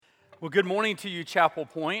Well, good morning to you, Chapel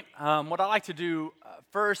Point. What I like to do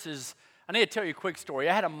first is, I need to tell you a quick story.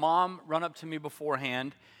 I had a mom run up to me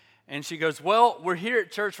beforehand, and she goes, well, we're here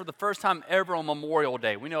at church for the first time ever on Memorial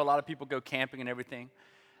Day. We know a lot of people go camping and everything.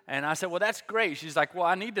 And I said, well, that's great. She's like, well,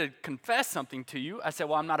 I need to confess something to you. I said,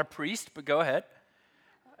 well, I'm not a priest, but go ahead.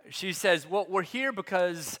 She says, well, we're here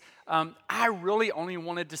because I really only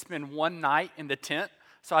wanted to spend one night in the tent,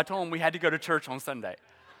 so I told them we had to go to church on Sunday.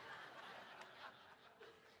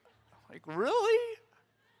 Like, really?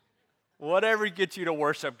 Whatever gets you to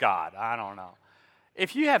worship God, I don't know.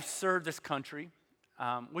 If you have served this country,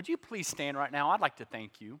 would you please stand right now? I'd like to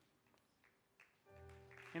thank you.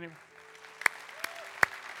 Anyway.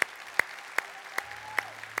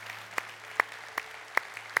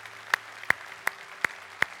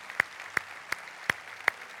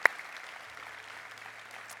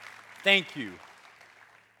 Thank you.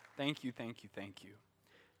 Thank you, thank you, thank you.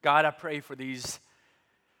 God, I pray for these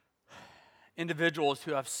individuals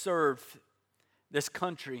who have served this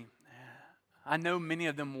country. I know many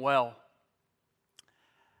of them well.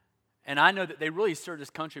 And I know that they really serve this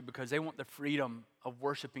country because they want the freedom of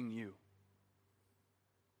worshiping you.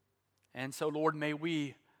 And so, Lord, may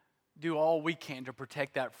we do all we can to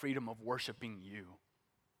protect that freedom of worshiping you.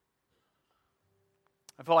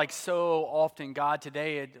 I feel like so often, God,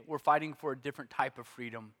 today we're fighting for a different type of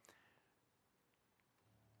freedom.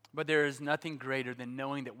 But there is nothing greater than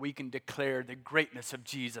knowing that we can declare the greatness of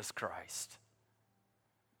Jesus Christ.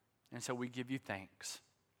 And so we give you thanks.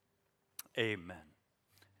 Amen.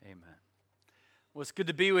 Amen. Well, it's good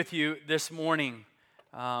to be with you this morning.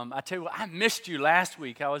 I tell you what, I missed you last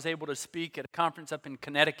week. I was able to speak at a conference up in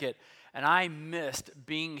Connecticut, and I missed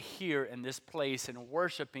being here in this place and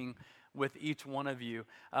worshiping with each one of you.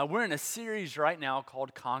 We're in a series right now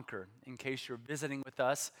called Conquer, in case you're visiting with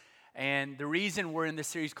us. And the reason we're in this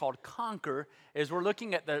series called Conquer is we're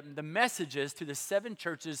looking at the messages to the 7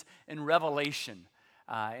 churches in Revelation.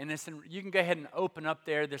 You can go ahead and open up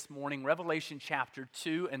there this morning. Revelation chapter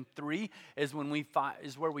 2 and 3 is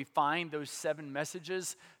where we find those 7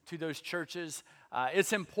 messages to those churches.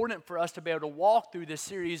 It's important for us to be able to walk through this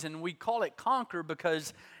series, and we call it Conquer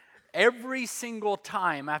because every single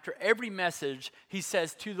time after every message, he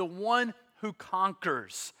says, to the one who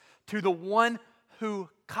conquers, to the one who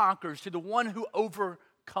conquers, to the one who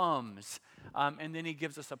overcomes. And then he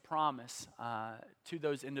gives us a promise to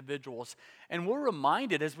those individuals. And we're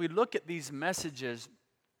reminded as we look at these messages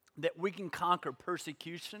that we can conquer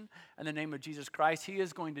persecution in the name of Jesus Christ. He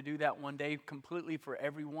is going to do that one day completely for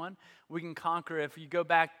everyone. We can conquer, if you go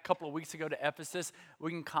back a couple of weeks ago to Ephesus,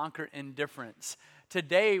 we can conquer indifference.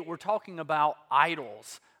 Today we're talking about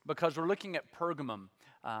idols because we're looking at Pergamum.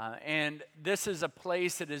 And this is a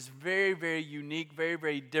place that is very, very unique, very,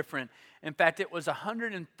 very different. In fact, it was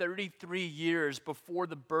 133 years before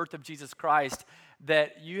the birth of Jesus Christ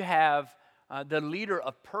that you have the leader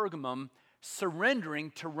of Pergamum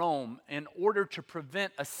surrendering to Rome in order to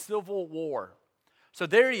prevent a civil war. So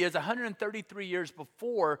there he is, 133 years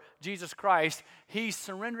before Jesus Christ. He's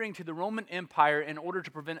surrendering to the Roman Empire in order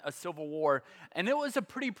to prevent a civil war. And it was a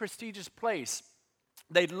pretty prestigious place.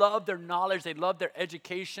 They loved their knowledge. They loved their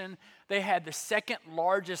education. They had the second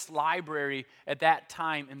largest library at that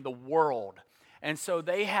time in the world. And so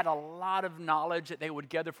they had a lot of knowledge that they would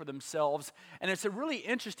gather for themselves. And it's a really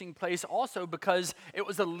interesting place also because it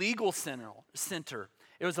was a legal center.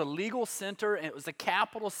 It was a legal center, and it was the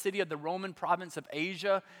capital city of the Roman province of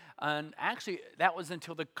Asia. And actually, that was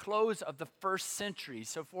until the close of the 1st century.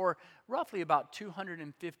 So for roughly about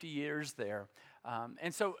 250 years there.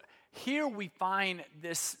 And so here we find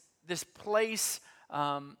this place.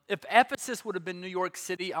 If Ephesus would have been New York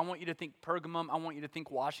City, I want you to think Pergamum. I want you to think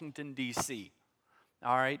Washington, D.C.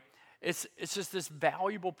 All right? It's just this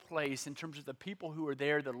valuable place in terms of the people who were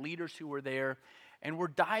there, the leaders who were there. And we're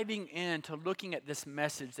diving into looking at this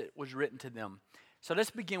message that was written to them. So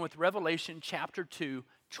let's begin with Revelation chapter 2,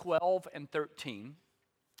 12 and 13.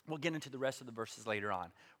 We'll get into the rest of the verses later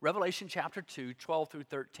on. Revelation chapter 2, 12 through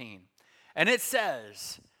 13. And it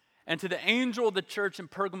says, and to the angel of the church in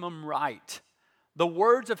Pergamum write, the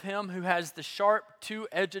words of him who has the sharp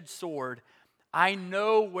two-edged sword, I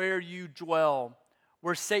know where you dwell,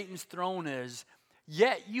 where Satan's throne is,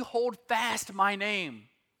 yet you hold fast my name,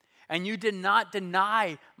 and you did not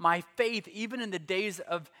deny my faith even in the days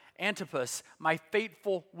of Antipas, my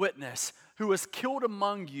faithful witness, who was killed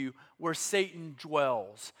among you where Satan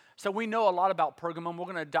dwells. So we know a lot about Pergamum. We're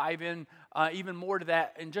going to dive in even more to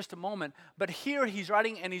that in just a moment. But here he's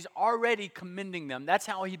writing and he's already commending them. That's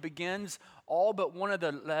how he begins all but one of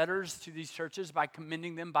the letters to these churches, by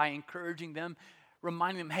commending them, by encouraging them.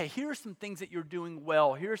 reminding them, hey, here are some things that you're doing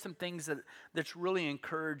well. Here are some things that's really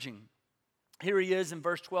encouraging. Here he is in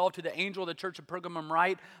verse 12, to the angel of the church of Pergamum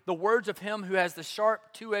write, the words of him who has the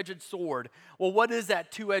sharp two-edged sword. Well, what is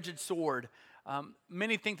that two-edged sword?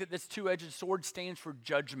 Many think that this two-edged sword stands for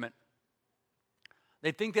judgment.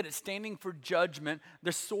 They think that it's standing for judgment.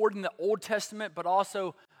 The sword in the Old Testament, but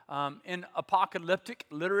also in apocalyptic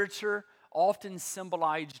literature, often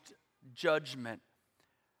symbolized judgment.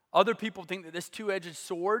 Other people think that this two-edged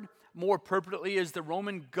sword, more appropriately, is the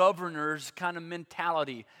Roman governor's kind of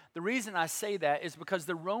mentality. The reason I say that is because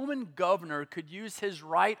the Roman governor could use his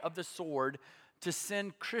right of the sword to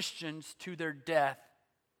send Christians to their death.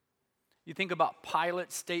 You think about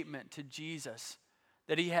Pilate's statement to Jesus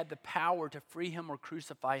that he had the power to free him or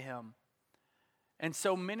crucify him. And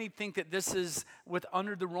so many think that this is,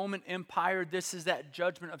 under the Roman Empire, this is that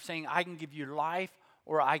judgment of saying, I can give you life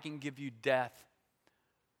or I can give you death.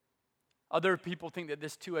 Other people think that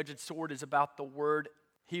this two-edged sword is about the word.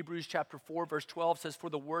 Hebrews chapter 4, verse 12 says, for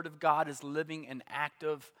the word of God is living and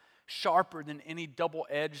active, sharper than any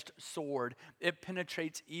double-edged sword. It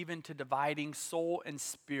penetrates even to dividing soul and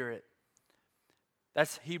spirit.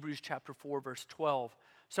 That's Hebrews chapter 4, verse 12.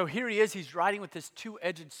 So here he is, he's writing with this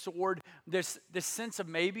two-edged sword, this sense of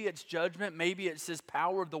maybe it's judgment, maybe it's his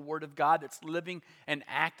power of the word of God that's living and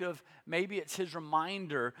active, maybe it's his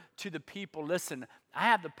reminder to the people, listen, I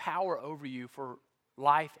have the power over you for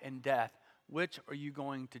life and death. Which are you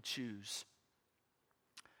going to choose?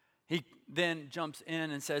 He then jumps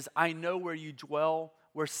in and says, I know where you dwell,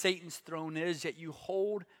 where Satan's throne is, yet you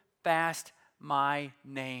hold fast my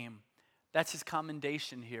name. That's his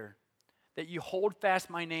commendation here. That you hold fast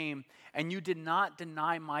my name, and you did not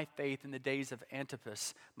deny my faith in the days of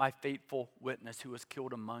Antipas, my faithful witness, who was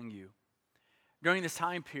killed among you. During this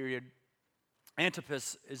time period,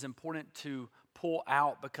 Antipas is important to pull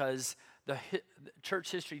out because the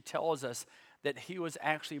church history tells us that he was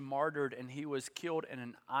actually martyred and he was killed in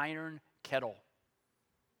an iron kettle.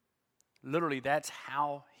 Literally, that's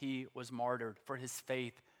how he was martyred, for his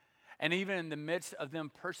faith. And even in the midst of them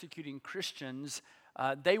persecuting Christians,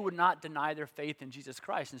 they would not deny their faith in Jesus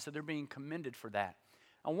Christ. And so they're being commended for that.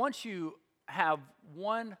 And once you have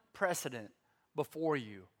one precedent before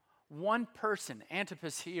you, one person,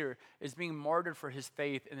 Antipas here, is being martyred for his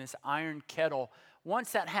faith in this iron kettle.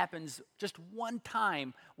 Once that happens just one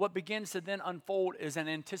time, what begins to then unfold is an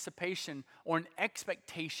anticipation or an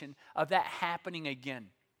expectation of that happening again.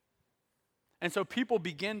 And so people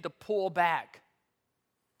begin to pull back.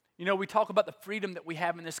 You know, we talk about the freedom that we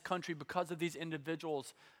have in this country because of these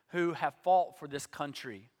individuals who have fought for this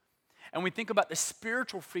country. And we think about the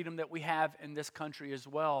spiritual freedom that we have in this country as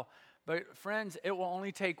well. But friends, it will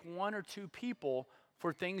only take one or two people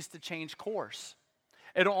for things to change course.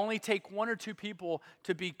 It'll only take one or two people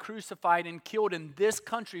to be crucified and killed in this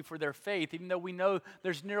country for their faith, even though we know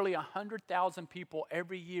there's nearly 100,000 people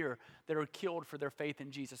every year that are killed for their faith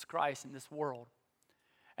in Jesus Christ in this world.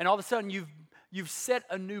 And all of a sudden, you've set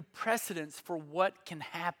a new precedence for what can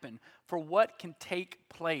happen, for what can take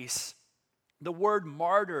place. The word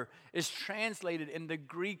martyr is translated in the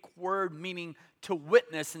Greek word meaning to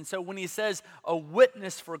witness. And so when he says a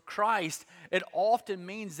witness for Christ, it often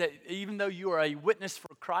means that even though you are a witness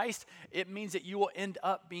for Christ, it means that you will end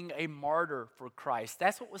up being a martyr for Christ.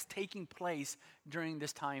 That's what was taking place during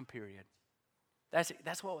this time period.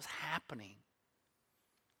 That's what was happening.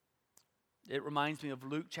 It reminds me of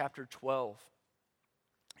Luke chapter 12.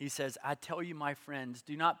 He says, I tell you, my friends,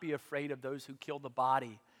 do not be afraid of those who kill the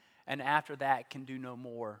body, and after that can do no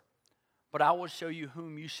more. But I will show you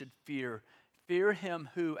whom you should fear. Fear him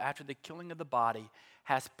who, after the killing of the body,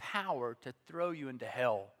 has power to throw you into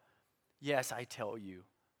hell. Yes, I tell you,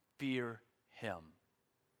 fear him.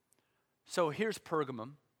 So here's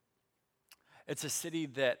Pergamum. It's a city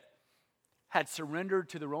that had surrendered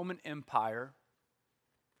to the Roman Empire.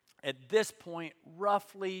 At this point,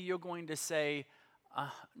 roughly, you're going to say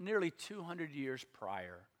nearly 200 years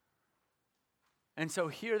prior. And so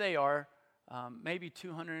here they are, maybe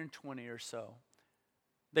 220 or so.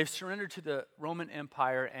 They've surrendered to the Roman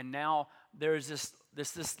Empire, and now there's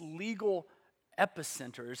this legal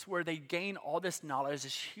epicenter. It's where they gain all this knowledge,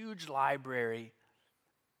 this huge library.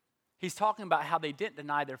 He's talking about how they didn't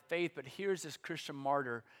deny their faith, but here's this Christian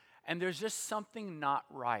martyr, and there's just something not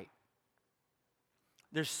right.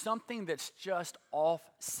 There's something that's just off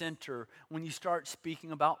center when you start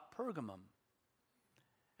speaking about Pergamum.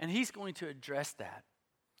 And he's going to address that.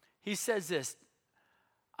 He says this,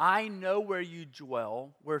 I know where you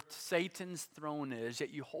dwell, where Satan's throne is,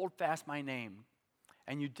 yet you hold fast my name,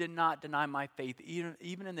 and you did not deny my faith,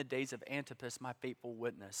 even in the days of Antipas, my faithful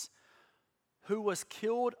witness, who was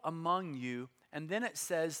killed among you, And then it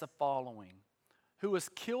says the following, who was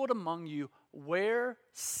killed among you where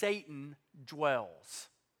Satan dwells.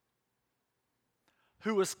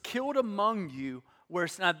 Who was killed among you where,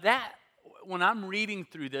 now that, when I'm reading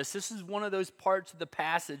through this is one of those parts of the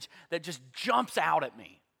passage that just jumps out at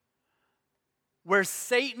me. Where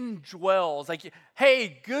Satan dwells, like,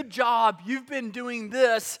 hey, good job, you've been doing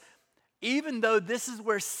this, even though this is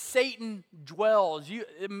where Satan dwells.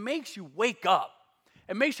 It makes you wake up.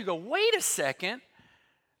 It makes you go, wait a second.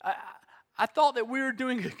 I thought that we were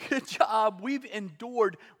doing a good job. We've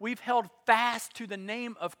endured. We've held fast to the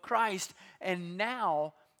name of Christ. And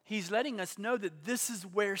now he's letting us know that this is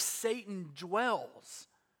where Satan dwells.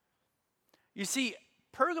 You see,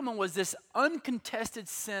 Pergamum was this uncontested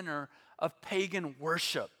center of pagan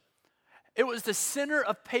worship. It was the center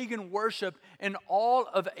of pagan worship in all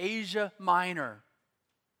of Asia Minor.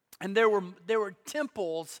 And there were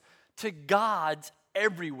temples to gods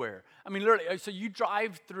everywhere. I mean, literally, so you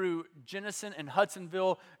drive through Jenison and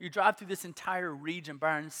Hudsonville, you drive through this entire region,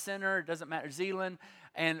 Byron Center, it doesn't matter, Zeeland,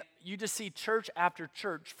 and you just see church after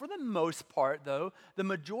church. For the most part, though, the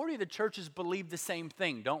majority of the churches believe the same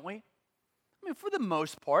thing, don't we? I mean, for the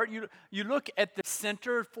most part, you look at the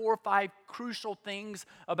center, 4 or 5 crucial things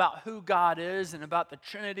about who God is and about the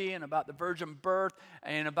Trinity and about the virgin birth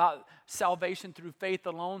and about salvation through faith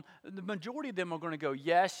alone. The majority of them are going to go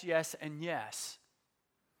yes, yes, and yes.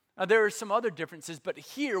 Now, there are some other differences, but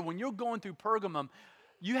here, when you're going through Pergamum,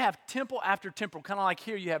 you have temple after temple, kind of like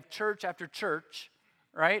here, you have church after church,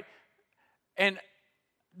 right? And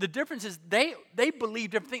the difference is they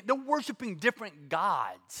believe different things. They're worshiping different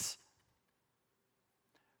gods.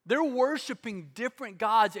 They're worshiping different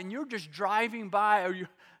gods, and you're just driving by, or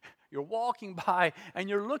you're walking by, and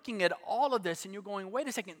you're looking at all of this, and you're going, wait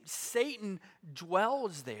a second, Satan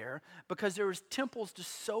dwells there because there's temples to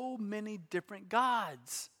so many different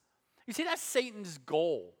gods. You see, that's Satan's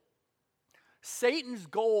goal. Satan's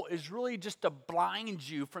goal is really just to blind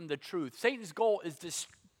you from the truth. Satan's goal is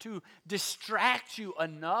to distract you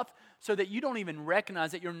enough so that you don't even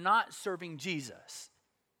recognize that you're not serving Jesus.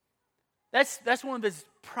 That's one of his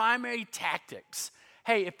primary tactics.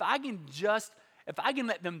 Hey, if I can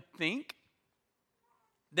let them think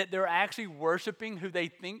that they're actually worshiping who they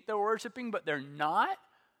think they're worshiping, but they're not,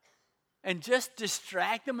 and just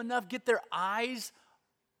distract them enough, get their eyes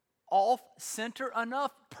off center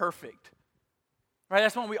enough, perfect. Right?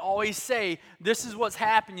 That's when we always say, this is what's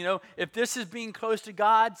happened. You know, if this is being close to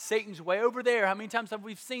God, Satan's way over there. How many times have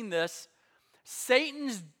we seen this?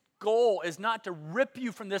 Satan's goal is not to rip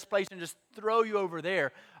you from this place and just throw you over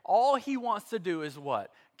there. All he wants to do is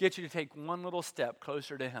what? Get you to take one little step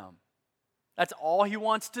closer to him. That's all he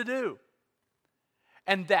wants to do.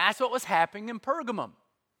 And that's what was happening in Pergamum.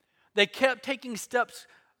 They kept taking steps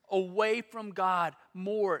away from God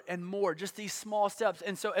more and more, just these small steps.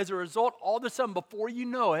 And so as a result, all of a sudden, before you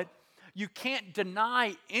know it, you can't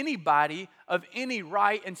deny anybody of any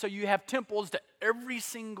right, and so you have temples to every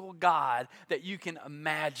single god that you can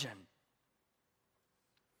imagine.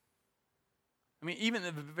 I mean, even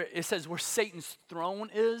it says where Satan's throne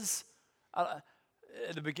is, at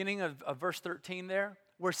the beginning of verse 13 there,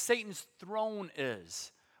 where Satan's throne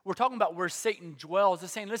is. We're talking about where Satan dwells.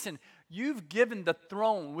 It's saying, listen, you've given the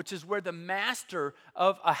throne, which is where the master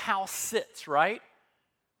of a house sits, right?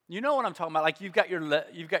 You know what I'm talking about. Like you've got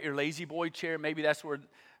your lazy boy chair. Maybe that's where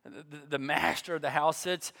the master of the house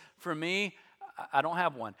sits. For me, I don't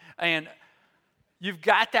have one. And you've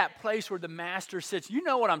got that place where the master sits. You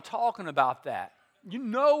know what I'm talking about that. You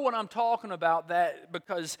know what I'm talking about that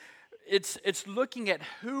because it's looking at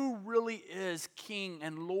who really is king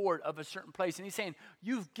and Lord of a certain place. And he's saying,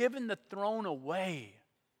 you've given the throne away.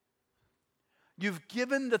 You've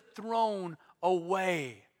given the throne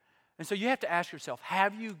away. And so you have to ask yourself,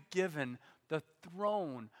 have you given the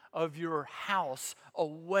throne of your house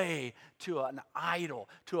away to an idol,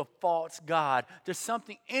 to a false god, to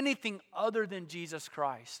something, anything other than Jesus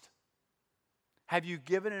Christ? Have you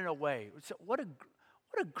given it away? So what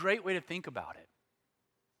a great way to think about it.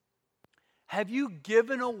 Have you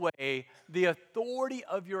given away the authority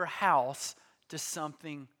of your house to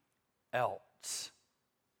something else?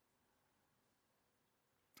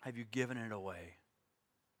 Have you given it away?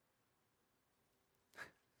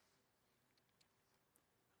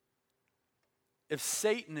 If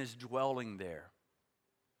Satan is dwelling there,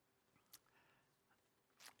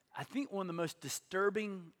 I think one of the most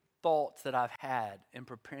disturbing thoughts that I've had in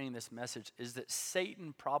preparing this message is that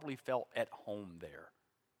Satan probably felt at home there.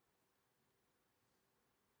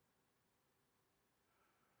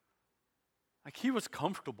 Like he was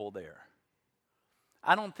comfortable there.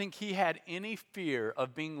 I don't think he had any fear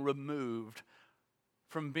of being removed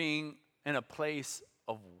from being in a place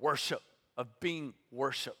of worship, of being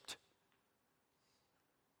worshiped.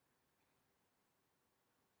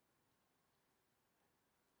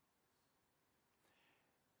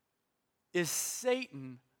 Is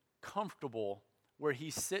Satan comfortable where he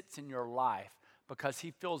sits in your life because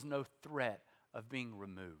he feels no threat of being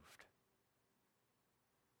removed?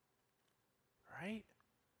 Right?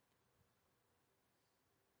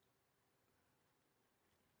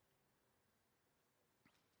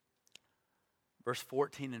 Verse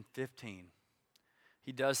 14 and 15.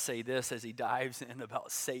 He does say this as he dives in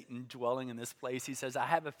about Satan dwelling in this place. He says, I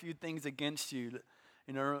have a few things against you.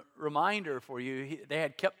 And a reminder for you, they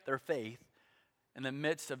had kept their faith in the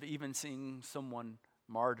midst of even seeing someone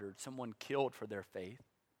martyred, someone killed for their faith.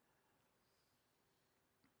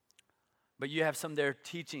 But you have some there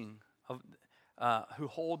teaching, who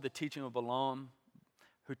hold the teaching of Balaam,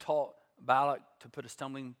 who taught Balak to put a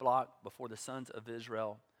stumbling block before the sons of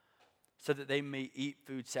Israel, so that they may eat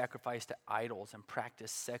food sacrificed to idols and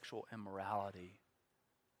practice sexual immorality.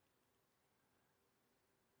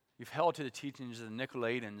 You've held to the teachings of the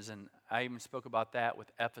Nicolaitans, and I even spoke about that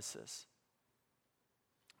with Ephesus,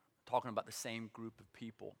 talking about the same group of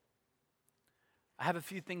people. I have a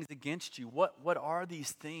few things against you. What are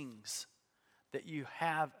these things that you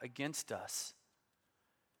have against us?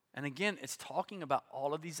 And again, it's talking about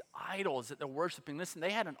all of these idols that they're worshiping. Listen,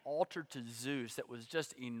 they had an altar to Zeus that was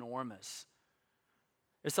just enormous.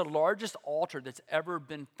 It's the largest altar that's ever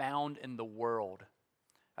been found in the world.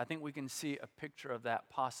 I think we can see a picture of that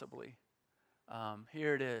possibly.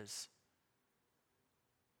 Here it is.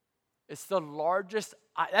 It's the largest.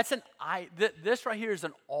 This right here is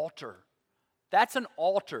an altar. That's an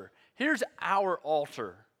altar. Here's our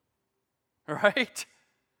altar, right?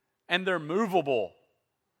 And they're movable.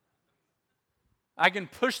 I can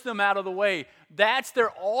push them out of the way. That's their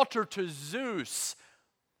altar to Zeus.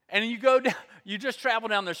 And you go down, you just travel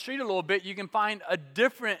down the street a little bit, you can find a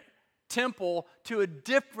different temple to a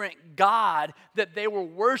different god that they were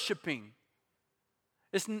worshiping.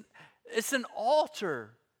 It's an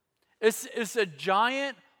altar. It's a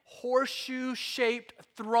giant horseshoe-shaped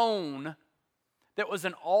throne that was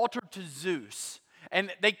an altar to Zeus.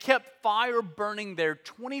 And they kept fire burning there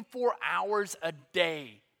 24 hours a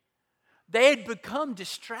day. They had become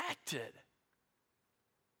distracted.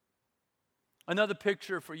 Another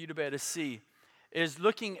picture for you to be able to see is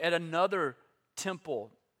looking at another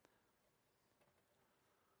temple.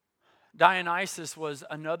 Dionysus was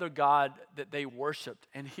another god that they worshiped.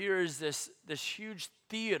 And here is this huge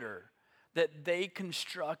theater that they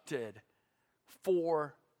constructed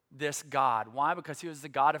for this god. Why? Because he was the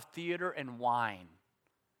god of theater and wine.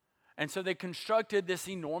 And so they constructed this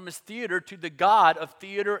enormous theater to the god of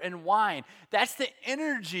theater and wine. That's the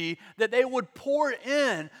energy that they would pour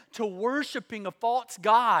in to worshiping a false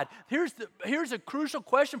god. Here's a crucial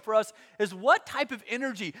question for us is what type of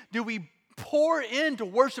energy do we pour into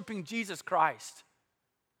worshiping Jesus Christ?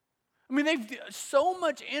 I mean, they've so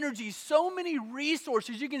much energy, so many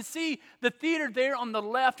resources. You can see the theater there on the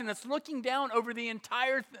left, and it's looking down over the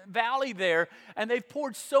entire valley there. And they've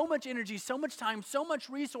poured so much energy, so much time, so much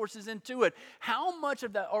resources into it. How much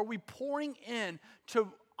of that are we pouring in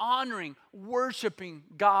to honoring, worshiping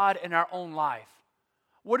God in our own life?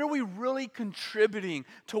 What are we really contributing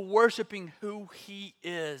to worshiping who He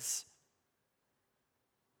is?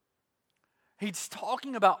 He's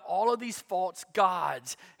talking about all of these false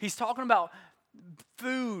gods. He's talking about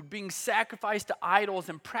food being sacrificed to idols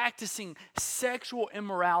and practicing sexual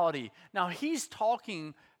immorality. Now, he's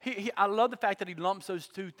talking, I love the fact that he lumps those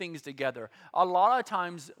two things together. A lot of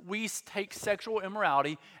times, we take sexual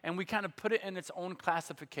immorality and we kind of put it in its own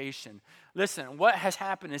classification. Listen, what has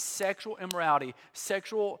happened is sexual immorality,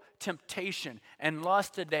 sexual temptation, and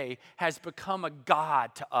lust today has become a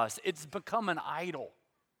god to us. It's become an idol.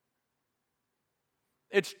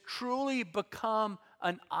 It's truly become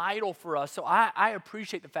an idol for us. So I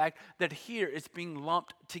appreciate the fact that here it's being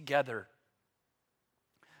lumped together.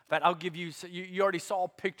 In fact, I'll give you, you already saw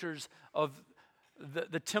pictures of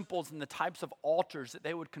the temples and the types of altars that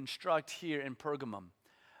they would construct here in Pergamum.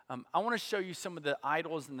 I want to show you some of the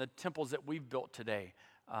idols and the temples that we've built today.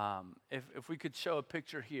 If we could show a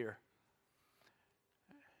picture here.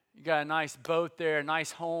 You got a nice boat there, a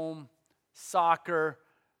nice home, soccer.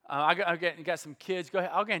 You got some kids. Go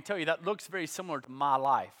ahead. I'm going to tell you that looks very similar to my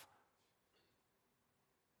life.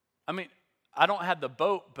 I mean, I don't have the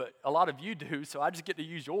boat, but a lot of you do, so I just get to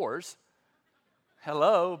use yours.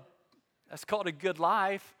 Hello. That's called a good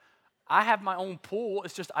life. I have my own pool.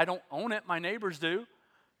 It's just I don't own it. My neighbors do.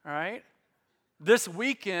 All right? This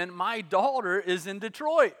weekend, my daughter is in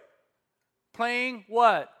Detroit playing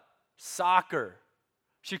what? Soccer.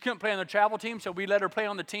 She couldn't play on the travel team, so we let her play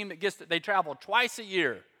on the team they travel twice a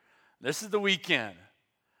year. This is the weekend.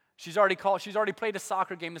 She's already played a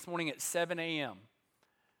soccer game this morning at 7 a.m.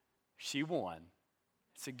 She won.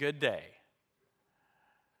 It's a good day.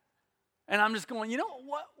 And I'm just going, you know,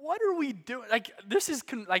 what are we doing? Like, this is,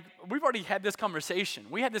 like, we've already had this conversation.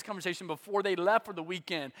 We had this conversation before they left for the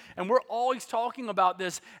weekend. And we're always talking about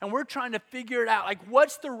this, and we're trying to figure it out. Like,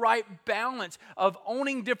 what's the right balance of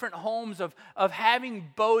owning different homes, of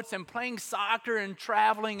having boats and playing soccer and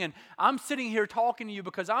traveling? And I'm sitting here talking to you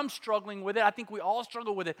because I'm struggling with it. I think we all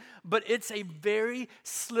struggle with it. But it's a very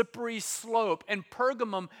slippery slope. And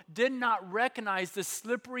Pergamum did not recognize the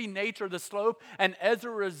slippery nature of the slope. And as a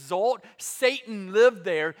result, Satan lived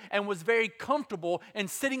there and was very comfortable in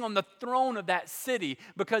sitting on the throne of that city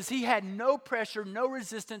because he had no pressure, no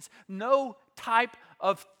resistance, no type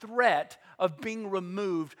of threat of being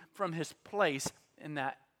removed from his place in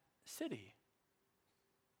that city.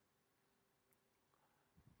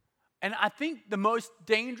 And I think the most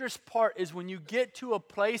dangerous part is when you get to a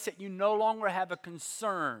place that you no longer have a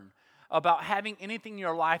concern about having anything in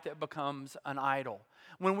your life that becomes an idol.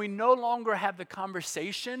 When we no longer have the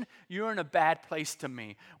conversation, you're in a bad place to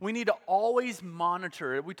me. We need to always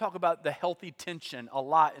monitor it. We talk about the healthy tension a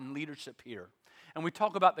lot in leadership here. And we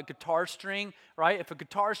talk about the guitar string, right? If a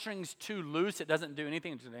guitar string's too loose, it doesn't do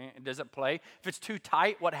anything. It doesn't play. If it's too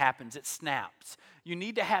tight, what happens? It snaps. You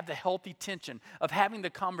need to have the healthy tension of having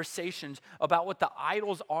the conversations about what the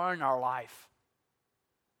idols are in our life.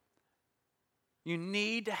 You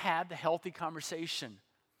need to have the healthy conversation.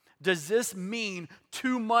 Does this mean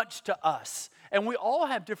too much to us? And we all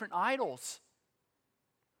have different idols.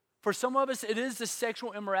 For some of us, it is the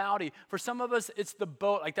sexual immorality. For some of us, it's the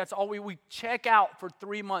boat. Like, that's all we check out for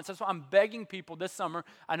 3 months. That's why I'm begging people this summer.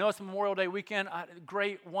 I know it's Memorial Day weekend.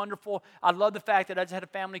 Great, wonderful. I love the fact that I just had a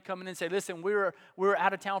family come in and say, listen, we were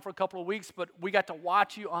out of town for a couple of weeks, but we got to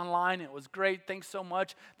watch you online. It was great. Thanks so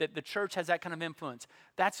much that the church has that kind of influence.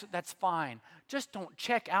 That's fine. Just don't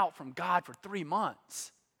check out from God for 3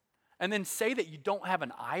 months. And then say that you don't have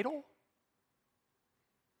an idol?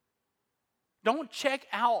 Don't check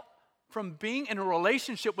out from being in a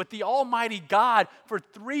relationship with the Almighty God for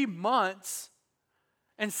 3 months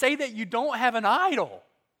and say that you don't have an idol.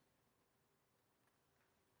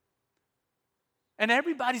 And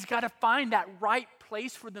everybody's got to find that right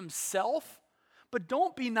place for themselves, but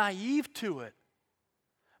don't be naive to it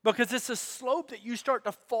because it's a slope that you start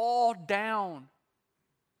to fall down.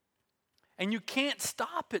 And you can't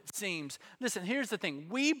stop, it seems. Listen, here's the thing.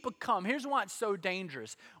 Here's why it's so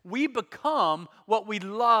dangerous. We become what we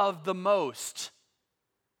love the most.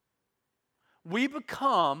 We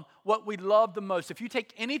become what we love the most. If you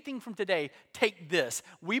take anything from today, take this.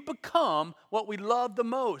 We become what we love the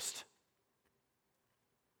most.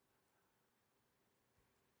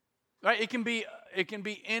 Right? It can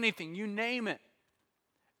be anything. You name it.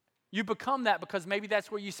 You become that because maybe that's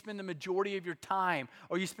where you spend the majority of your time,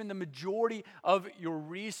 or you spend the majority of your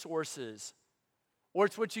resources, or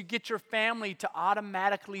it's what you get your family to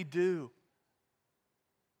automatically do.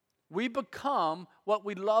 We become what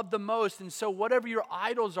we love the most, and so whatever your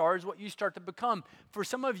idols are is what you start to become. For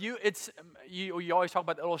some of you, it's you always talk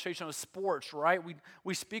about the illustration of sports, right?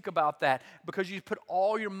 We speak about that because you put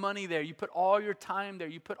all your money there, you put all your time there,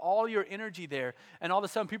 you put all your energy there, and all of a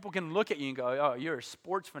sudden people can look at you and go, "Oh, you're a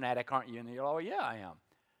sports fanatic, aren't you?" And you're, "Oh, yeah, I am,"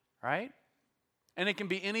 right? And it can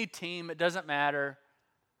be any team; it doesn't matter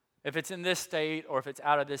if it's in this state or if it's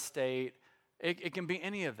out of this state. It can be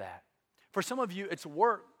any of that. For some of you, it's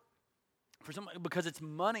work. For some, because it's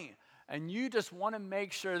money, and you just want to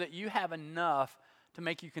make sure that you have enough to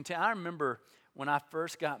make you content. I remember when I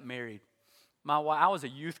first got married, my wife, I was a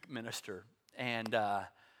youth minister, and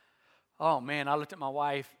oh man, I looked at my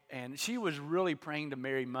wife, and she was really praying to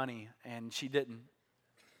marry money, and she didn't.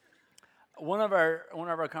 One of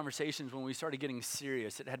our conversations when we started getting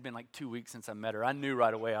serious, it had been like 2 weeks since I met her. I knew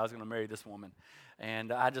right away I was going to marry this woman,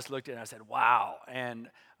 and I just looked at her and I said, "Wow!" And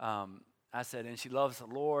I said, and she loves the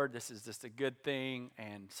Lord. This is just a good thing.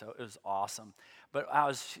 And so it was awesome. But I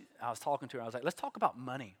was talking to her. I was like, let's talk about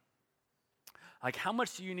money. Like, how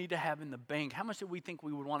much do you need to have in the bank? How much do we think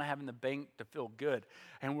we would want to have in the bank to feel good?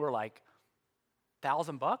 And we're like,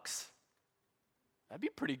 $1,000? That'd be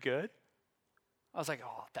pretty good. I was like,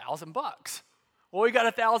 oh, $1,000. Well, we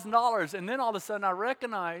got $1,000. And then all of a sudden I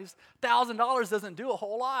recognized $1,000 doesn't do a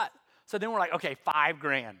whole lot. So then we're like, okay,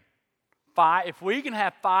 $5,000. If we can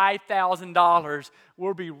have $5,000,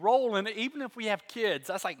 we'll be rolling. Even if we have kids,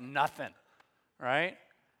 that's like nothing, right?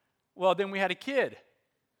 Well, then we had a kid.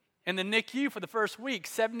 In the NICU for the first week,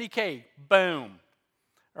 $70K, boom.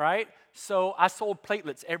 right? So I sold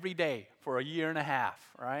platelets every day for a year and a half,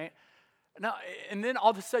 right? Now, and then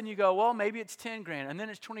all of a sudden you go, well, maybe it's 10 grand, and then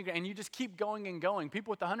it's 20 grand, and you just keep going and going.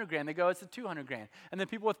 People with 100 grand, they go, it's a 200 grand. And then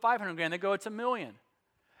people with 500 grand, they go, it's $1 million.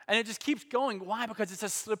 And it just keeps going. Why? Because it's a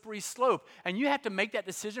slippery slope. And you have to make that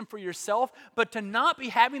decision for yourself, but to not be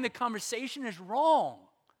having the conversation is wrong.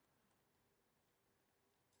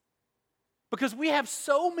 Because we have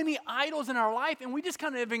so many idols in our life, and we just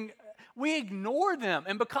kind of we ignore them.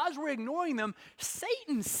 And because we're ignoring them,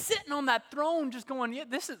 Satan's sitting on that throne just going, yeah,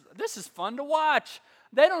 this is fun to watch.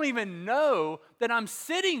 They don't even know that I'm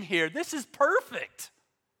sitting here. This is perfect.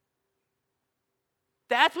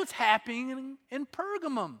 That's what's happening in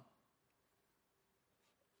Pergamum.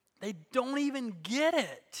 They don't even get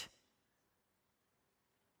it.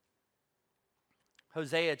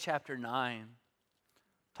 Hosea chapter 9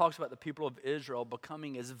 talks about the people of Israel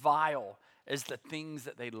becoming as vile as the things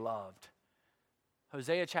that they loved.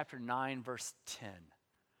 Hosea chapter 9, verse 10.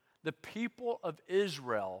 The people of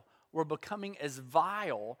Israel were becoming as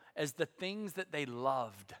vile as the things that they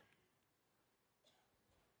loved.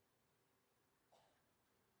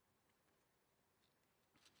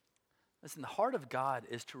 Listen, the heart of God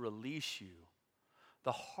is to release you.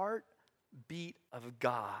 The heartbeat of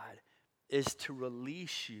God is to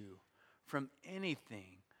release you from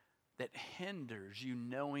anything that hinders you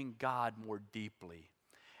knowing God more deeply.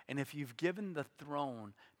 And if you've given the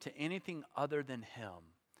throne to anything other than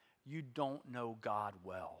Him, you don't know God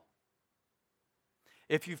well.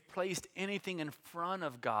 If you've placed anything in front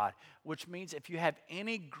of God, which means if you have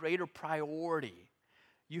any greater priority,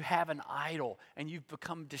 you have an idol and you've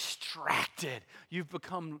become distracted. You're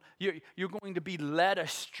going to be led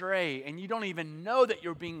astray, and you don't even know that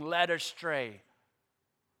you're being led astray.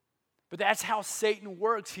 But that's how Satan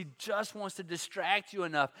works. He just wants to distract you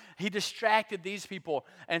enough. He distracted these people,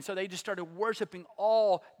 and so they just started worshiping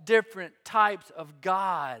all different types of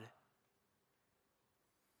God.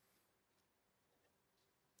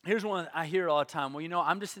 Here's one I hear all the time. Well,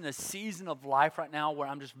 I'm just in a season of life right now where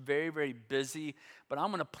I'm just very, very busy, but I'm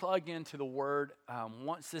going to plug into the Word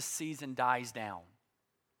once this season dies down.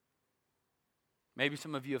 Maybe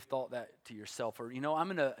some of you have thought that to yourself. Or,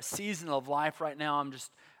 I'm in a season of life right now.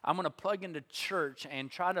 I'm going to plug into church and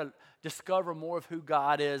try to discover more of who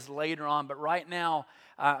God is later on. But right now,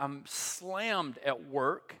 I'm slammed at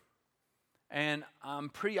work. And I'm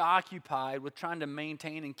preoccupied with trying to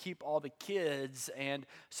maintain and keep all the kids. And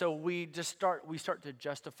so we start to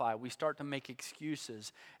justify. We start to make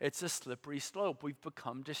excuses. It's a slippery slope. We've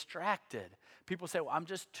become distracted. People say, well, I'm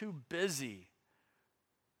just too busy.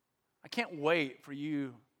 I can't wait for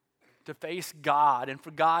you to face God and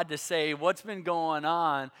for God to say, what's been going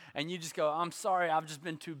on? And you just go, I'm sorry, I've just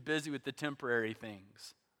been too busy with the temporary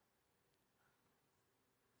things.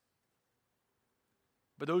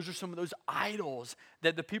 But those are some of those idols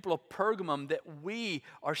that the people of Pergamum that we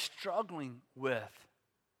are struggling with.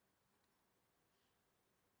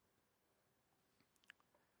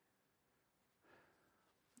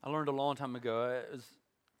 I learned a long time ago, it was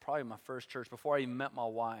probably my first church, before I even met my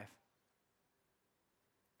wife,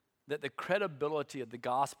 that the credibility of the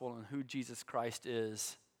gospel and who Jesus Christ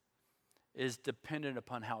is dependent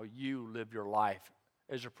upon how you live your life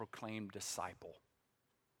as a proclaimed disciple.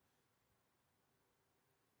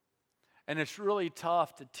 And it's really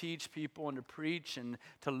tough to teach people and to preach and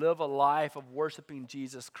to live a life of worshiping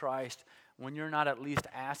Jesus Christ when you're not at least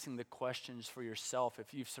asking the questions for yourself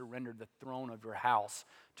if you've surrendered the throne of your house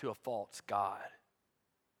to a false god.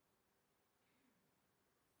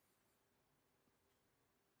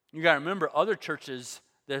 You got to remember, other churches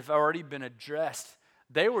that have already been addressed,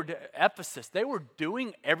 Ephesus, they were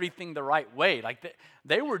doing everything the right way. Like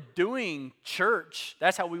they were doing church.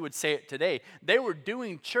 That's how we would say it today. They were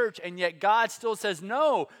doing church, and yet God still says,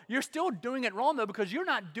 no, you're still doing it wrong, though, because you're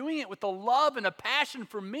not doing it with a love and a passion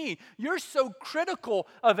for me. You're so critical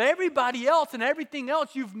of everybody else and everything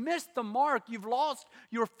else. You've missed the mark. You've lost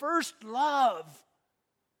your first love.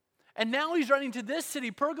 And now he's running to this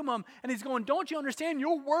city, Pergamum, and he's going, don't you understand?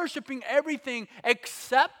 You're worshiping everything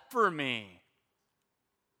except for me.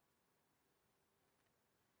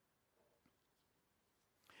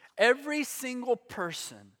 Every single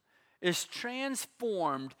person is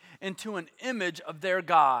transformed into an image of their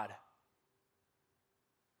God.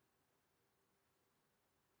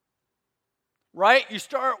 Right? You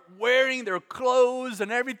start wearing their clothes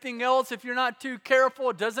and everything else. If you're not too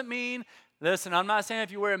careful, it doesn't mean, listen, I'm not saying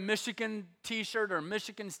if you wear a Michigan t-shirt or a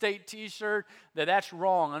Michigan State t-shirt that's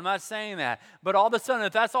wrong. I'm not saying that. But all of a sudden,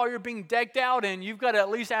 if that's all you're being decked out in, you've got to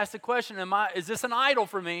at least ask the question, is this an idol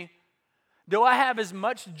for me? Do I have as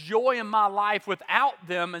much joy in my life without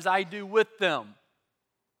them as I do with them?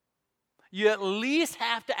 You at least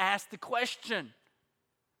have to ask the question.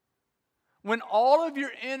 When all of your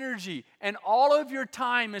energy and all of your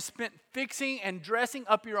time is spent fixing and dressing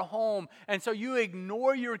up your home, and so you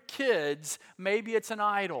ignore your kids, maybe it's an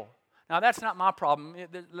idol. Now, that's not my problem.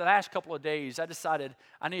 The last couple of days, I decided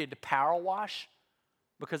I needed to power wash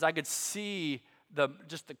because I could see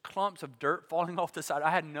just the clumps of dirt falling off the side. I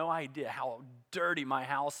had no idea how dirty my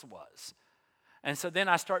house was. And so then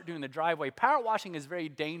I start doing the driveway. Power washing is very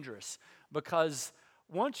dangerous because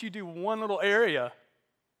once you do one little area,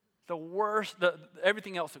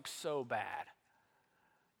 everything else looks so bad,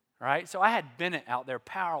 right? So I had Bennett out there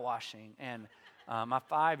power washing, and my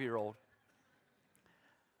 5-year-old.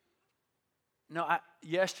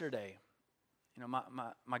 Yesterday,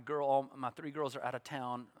 my 3 girls are out of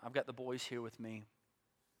town. I've got the boys here with me.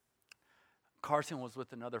 Carson was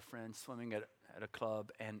with another friend swimming at a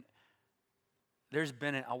club, and there's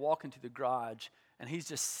Bennett. I walk into the garage, and he's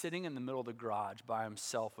just sitting in the middle of the garage by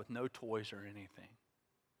himself with no toys or anything.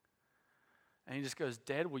 And he just goes,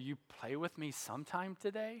 "Dad, will you play with me sometime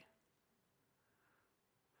today?"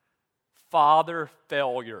 Father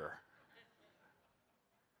failure.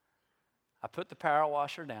 I put the power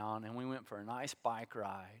washer down, and we went for a nice bike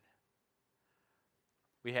ride.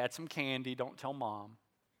 We had some candy. Don't tell Mom.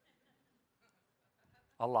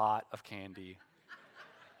 A lot of candy.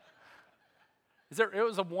 It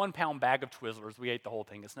was a 1-pound bag of Twizzlers. We ate the whole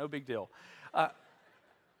thing. It's no big deal.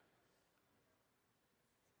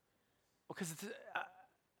 Because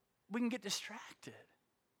we can get distracted.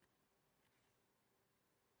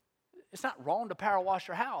 It's not wrong to power wash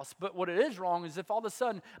your house, but what it is wrong is if all of a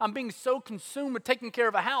sudden I'm being so consumed with taking care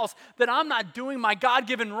of a house that I'm not doing my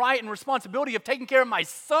God-given right and responsibility of taking care of my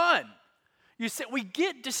son. You see, we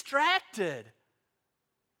get distracted.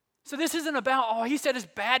 So this isn't about, he said it's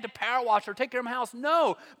bad to power wash or take care of my house.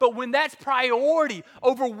 No, but when that's priority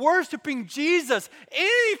over worshiping Jesus,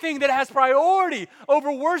 anything that has priority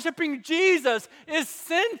over worshiping Jesus is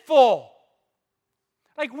sinful.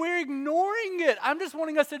 Like we're ignoring it. I'm just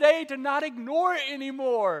wanting us today to not ignore it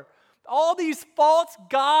anymore. All these false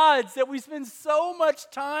gods that we spend so much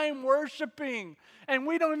time worshiping, and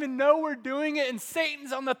we don't even know we're doing it, and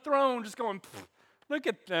Satan's on the throne just going, look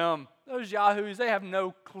at them. Those yahoos, they have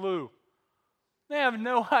no clue. They have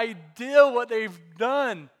no idea what they've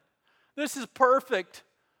done. This is perfect.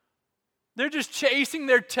 They're just chasing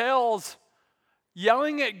their tails,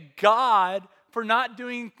 yelling at God for not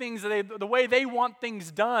doing things the way they want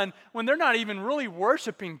things done when they're not even really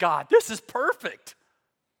worshiping God. This is perfect.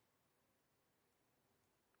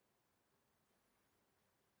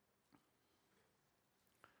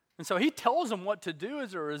 And so he tells them what to do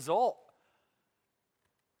as a result.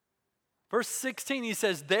 Verse 16, he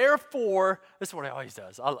says, therefore, this is what he always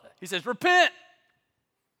does. He says, repent.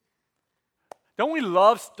 Don't we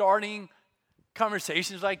love starting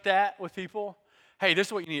conversations like that with people? Hey, this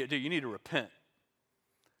is what you need to do. You need to repent.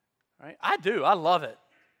 Right? I do. I love it.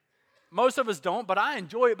 Most of us don't, but I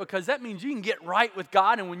enjoy it because that means you can get right with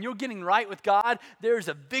God. And when you're getting right with God, there's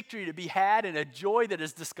a victory to be had and a joy that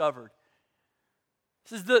is discovered. It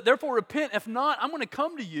says, therefore repent. If not, I'm going to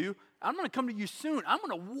come to you. I'm going to come to you soon. I'm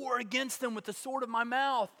going to war against them with the sword of my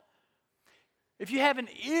mouth. If you have an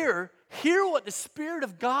ear, hear what the Spirit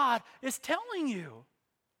of God is telling you.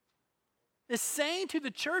 It's saying to the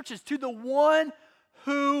churches, to the one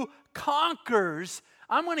who conquers,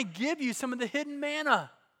 I'm going to give you some of the hidden manna.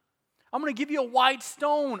 I'm going to give you a white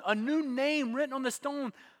stone, a new name written on the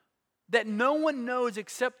stone that no one knows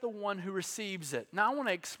except the one who receives it. Now I want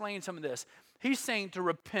to explain some of this. He's saying to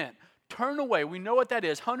repent. Turn away. We know what that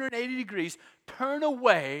is. 180 degrees. Turn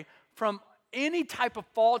away from any type of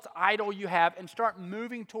false idol you have and start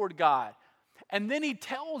moving toward God. And then he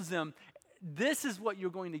tells them, this is what you're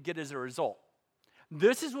going to get as a result.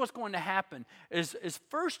 This is what's going to happen. Is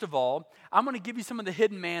first of all, I'm going to give you some of the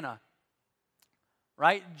hidden manna.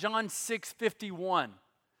 Right? John 6:51.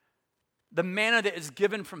 The manna that is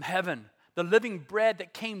given from heaven. The living bread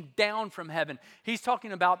that came down from heaven. He's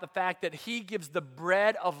talking about the fact that he gives the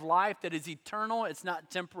bread of life that is eternal. It's not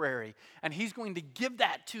temporary. And he's going to give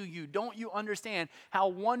that to you. Don't you understand how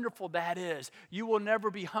wonderful that is? You will never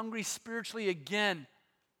be hungry spiritually again.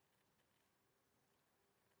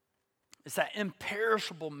 It's that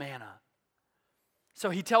imperishable manna. So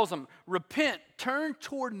he tells them, repent, turn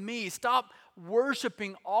toward me. Stop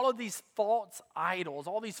worshiping all of these false idols,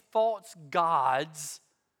 all these false gods.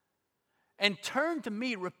 And turn to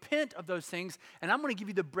me, repent of those things, and I'm going to give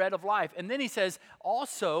you the bread of life. And then he says,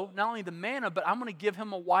 also, not only the manna, but I'm going to give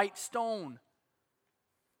him a white stone.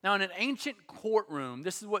 Now, in an ancient courtroom,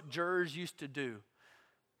 this is what jurors used to do.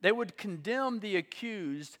 They would condemn the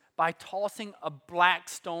accused by tossing a black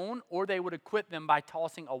stone, or they would acquit them by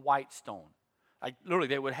tossing a white stone. Like literally,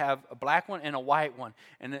 they would have a black one and a white one.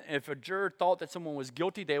 And if a juror thought that someone was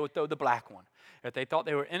guilty, they would throw the black one. If they thought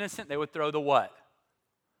they were innocent, they would throw the what?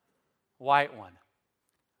 White one.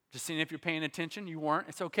 Just seeing if you're paying attention. You weren't.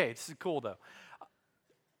 It's okay. This is cool, though.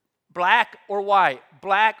 Black or white?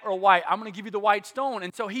 Black or white? I'm going to give you the white stone.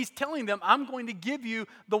 And so he's telling them, I'm going to give you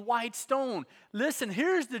the white stone. Listen,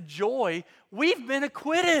 here's the joy. We've been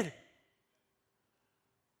acquitted.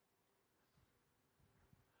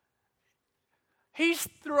 He's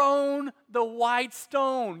thrown the white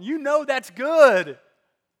stone. You know that's good.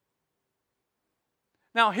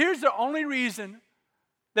 Now, here's the only reason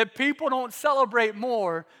that people don't celebrate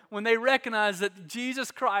more when they recognize that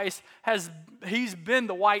Jesus Christ he's been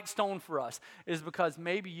the white stone for us, is because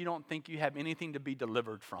maybe you don't think you have anything to be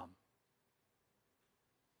delivered from.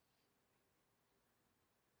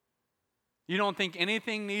 You don't think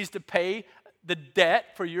anything needs to pay the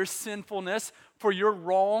debt for your sinfulness, for your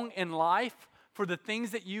wrong in life, for the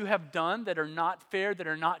things that you have done that are not fair, that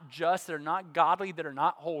are not just, that are not godly, that are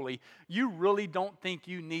not holy. You really don't think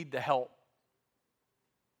you need the help.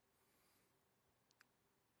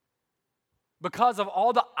 Because of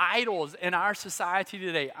all the idols in our society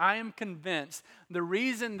today, I am convinced the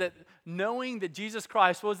reason that knowing that Jesus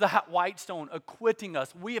Christ was the white stone, acquitting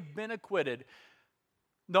us, we have been acquitted.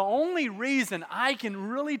 The only reason I can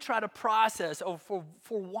really try to process for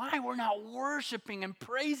why we're not worshiping and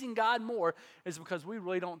praising God more is because we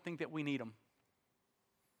really don't think that we need Him.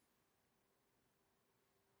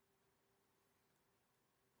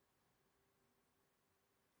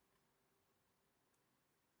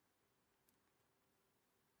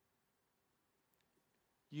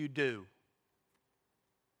 You do.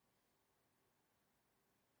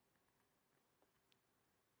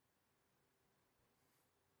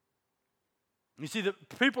 You see, the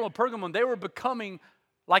people of Pergamum, they were becoming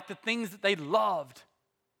like the things that they loved.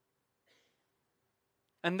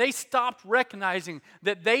 And they stopped recognizing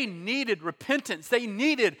that they needed repentance. They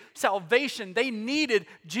needed salvation. They needed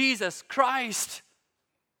Jesus Christ.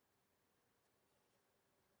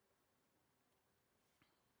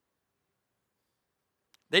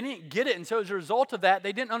 They didn't get it, and so as a result of that,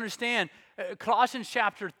 they didn't understand. Colossians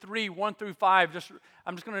chapter 3, 1 through 5,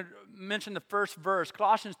 I'm just going to mention the first verse.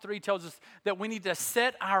 Colossians 3 tells us that we need to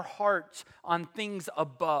set our hearts on things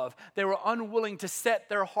above. They were unwilling to set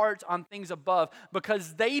their hearts on things above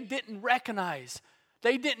because they didn't recognize,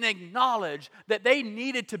 they didn't acknowledge that they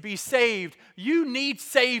needed to be saved. You need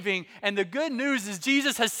saving, and the good news is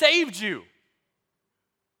Jesus has saved you.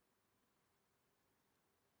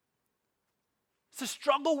 It's a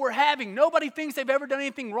struggle we're having. Nobody thinks they've ever done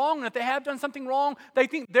anything wrong, and if they have done something wrong, they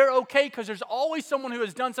think they're okay because there's always someone who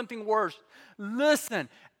has done something worse. Listen,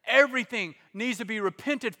 everything needs to be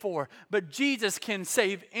repented for, but Jesus can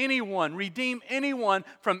save anyone, redeem anyone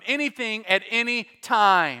from anything at any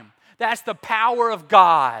time. That's the power of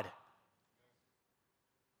God.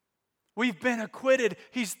 We've been acquitted.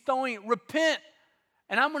 He's throwing, repent.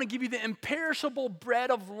 And I'm going to give you the imperishable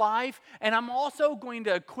bread of life, and I'm also going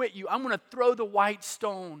to acquit you. I'm going to throw the white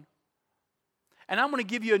stone, and I'm going to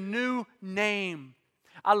give you a new name.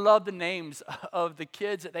 I love the names of the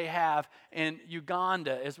kids that they have in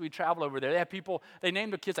Uganda as we travel over there. They have people, they name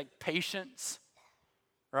their kids like Patience,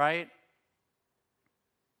 right?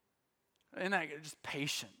 Isn't that just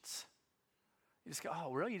Patience? You just go,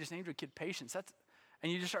 oh, really? You just named your kid Patience?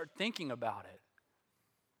 And you just start thinking about it.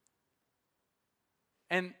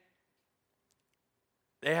 And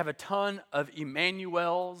they have a ton of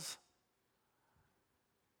Emmanuels.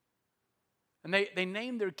 And they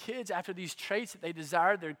name their kids after these traits that they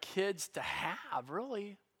desire their kids to have,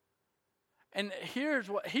 really. And here's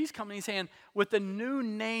what he's coming, he's saying, with a new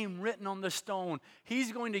name written on the stone,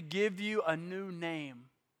 he's going to give you a new name.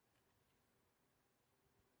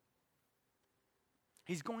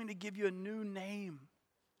 He's going to give you a new name.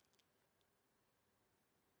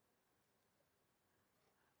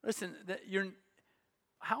 Listen,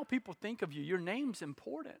 how people think of you, your name's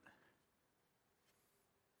important.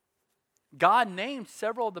 God named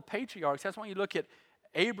several of the patriarchs. That's why you look at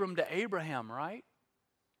Abram to Abraham, right?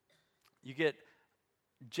 You get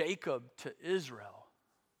Jacob to Israel.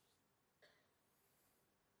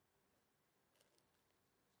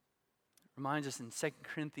 Reminds us in 2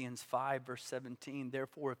 Corinthians 5, verse 17,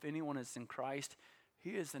 therefore, if anyone is in Christ, he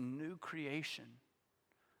is a new creation.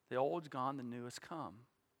 The old's gone, the new has come.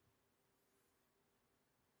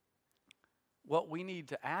 What we need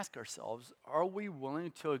to ask ourselves, are we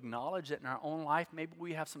willing to acknowledge that in our own life, maybe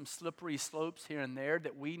we have some slippery slopes here and there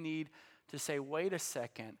that we need to say, wait a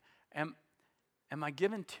second, am I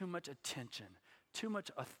giving too much attention too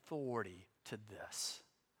much authority to this?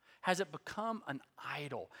 Has it become an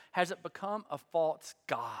idol? Has it become a false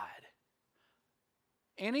god?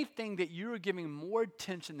 Anything that you are giving more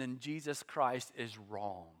attention than Jesus Christ is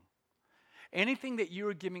wrong. Anything that you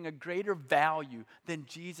are giving a greater value than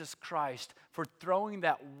Jesus Christ for throwing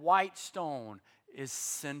that white stone is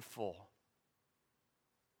sinful.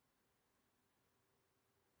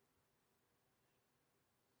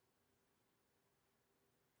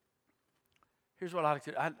 Here's what I like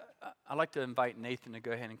to I like to invite Nathan to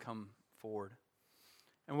go ahead and come forward.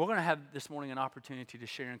 And we're going to have this morning an opportunity to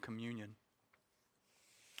share in communion.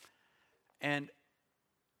 And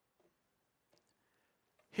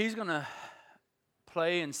he's going to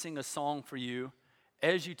play and sing a song for you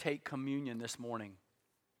as you take communion this morning.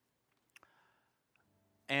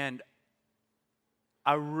 And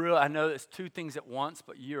I know it's two things at once,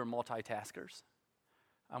 but you're multitaskers.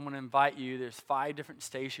 I'm going to invite you. There's 5 different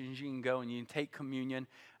stations you can go and you can take communion.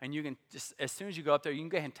 And you can just, as soon as you go up there, you can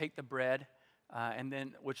go ahead and take the bread, and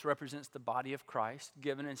then which represents the body of Christ,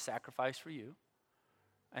 given and sacrificed for you.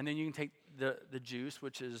 And then you can take the juice,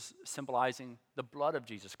 which is symbolizing the blood of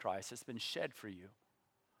Jesus Christ that's been shed for you.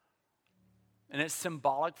 And it's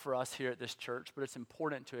symbolic for us here at this church, but it's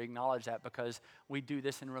important to acknowledge that because we do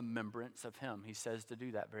this in remembrance of him. He says to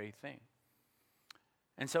do that very thing.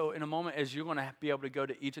 And so in a moment, as you're going to be able to go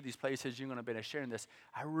to each of these places, you're going to be able to share in this,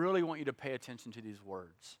 I really want you to pay attention to these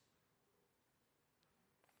words.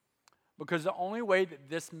 Because the only way that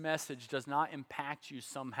this message does not impact you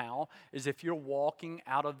somehow is if you're walking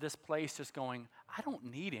out of this place just going, I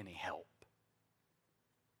don't need any help.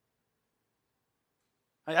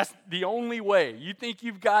 That's the only way. You think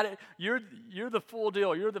you've got it, you're the full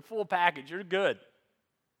deal, you're the full package, you're good.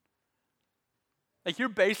 Like you're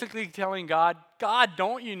basically telling God,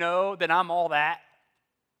 don't you know that I'm all that?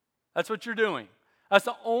 That's what you're doing. That's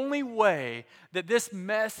the only way that this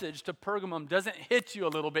message to Pergamum doesn't hit you a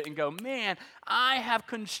little bit and go, man, I have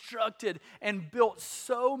constructed and built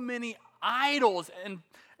so many idols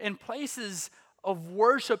and places of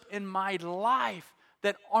worship in my life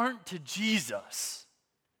that aren't to Jesus.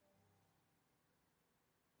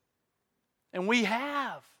 And we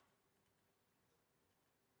have.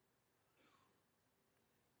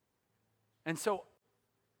 And so,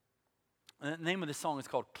 the name of the song is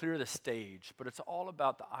called Clear the Stage, but it's all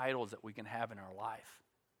about the idols that we can have in our life.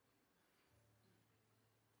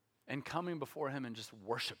 And coming before him and just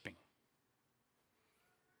worshiping.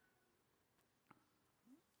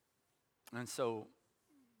 And so,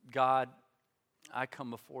 God, I come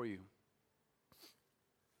before you.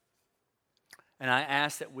 And I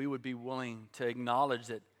ask that we would be willing to acknowledge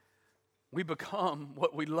that we become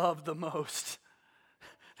what we love the most.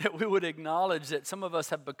 That we would acknowledge that some of us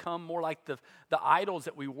have become more like the idols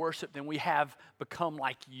that we worship than we have become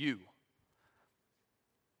like you.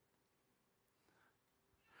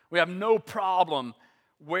 We have no problem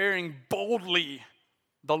wearing boldly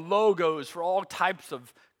the logos for all types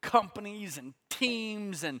of companies and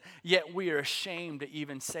teams, and yet we are ashamed to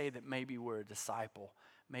even say that maybe we're a disciple.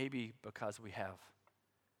 Maybe because we have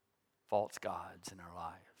false gods in our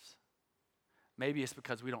lives. Maybe it's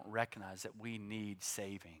because we don't recognize that we need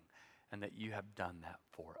saving and that you have done that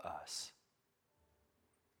for us.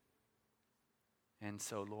 And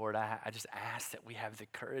so, Lord, I just ask that we have the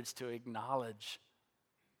courage to acknowledge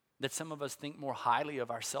that some of us think more highly of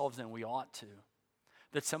ourselves than we ought to.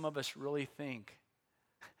 That some of us really think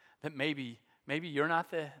that maybe you're not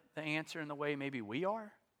the answer in the way maybe we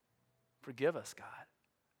are. Forgive us, God.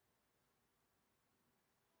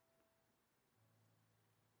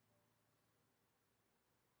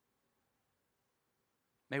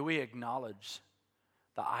 May we acknowledge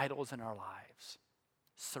the idols in our lives,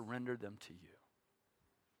 surrender them to you.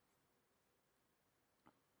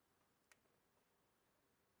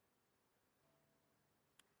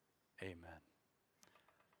 Amen.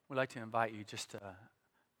 We'd like to invite you just to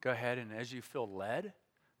go ahead and as you feel led,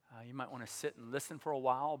 you might want to sit and listen for a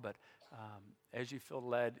while, but as you feel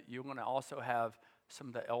led, you're going to also have some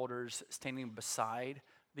of the elders standing beside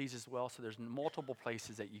these as well. So there's multiple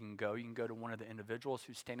places that you can go. You can go to one of the individuals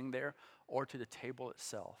who's standing there or to the table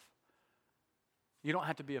itself. You don't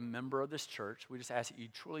have to be a member of this church. We just ask that you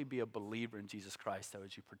truly be a believer in Jesus Christ, though,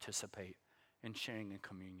 as you participate in sharing in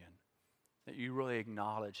communion. That you really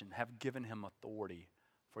acknowledge and have given him authority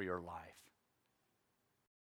for your life.